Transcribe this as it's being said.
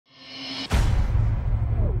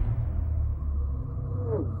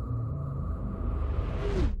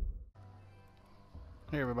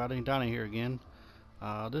Hey everybody, Donnie here again.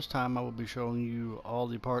 This time I will be showing you all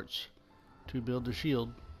the parts to build the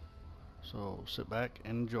shield, so sit back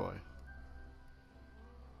and enjoy.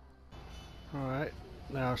 Alright,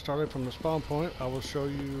 now starting from the spawn point, I will show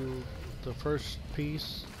you the first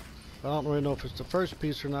piece. I don't really know if it's the first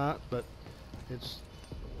piece or not, but it's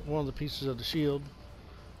one of the pieces of the shield.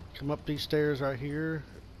 Come up these stairs right here,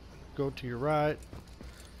 go to your right,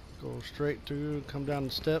 go straight through, come down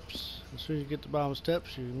the steps. As soon as you get to the bottom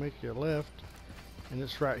steps, you make your left, and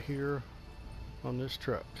it's right here on this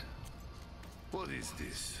truck. What is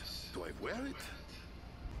this? Do I wear it?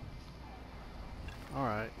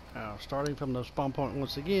 Alright, now starting from the spawn point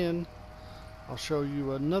once again, I'll show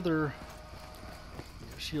you another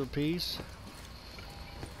shield piece.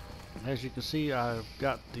 As you can see, I've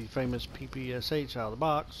got the famous PPSH out of the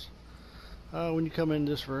box. When you come in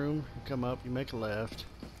this room, you come up, you make a left,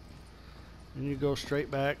 and you go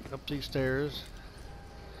straight back up these stairs.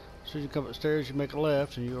 As soon as you come up the stairs, you make a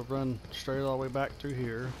left, and you'll run straight all the way back through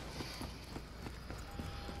here.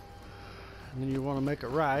 And then you want to make a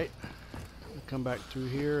right, and come back through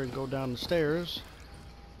here and go down the stairs.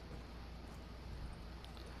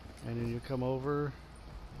 And then you come over,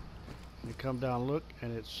 you come down, look,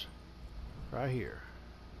 and it's right here.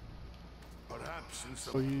 Perhaps in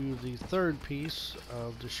some... Show you the third piece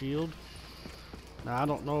of the shield. Now I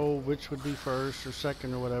don't know which would be first or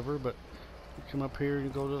second or whatever, but you come up here and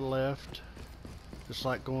you go to the left, just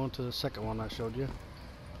like going to the second one I showed you,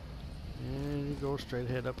 and you go straight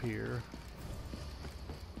ahead up here.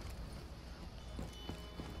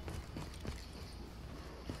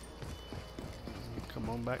 You come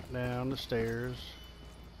on back down the stairs.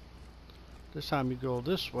 This time you go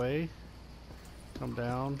this way, come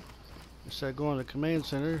down. Instead of going to the command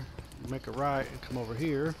center, you make a right and come over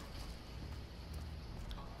here.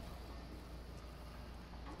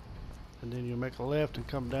 And then you make a left and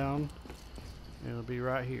come down, and it'll be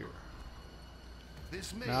right here.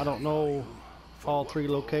 Now I don't know all three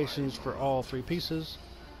locations for all three pieces,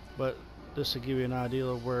 but this will give you an idea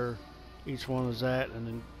of where each one is at, and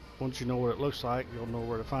then once you know what it looks like, you'll know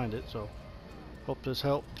where to find it. So hope this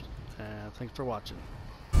helped, and thanks for watching.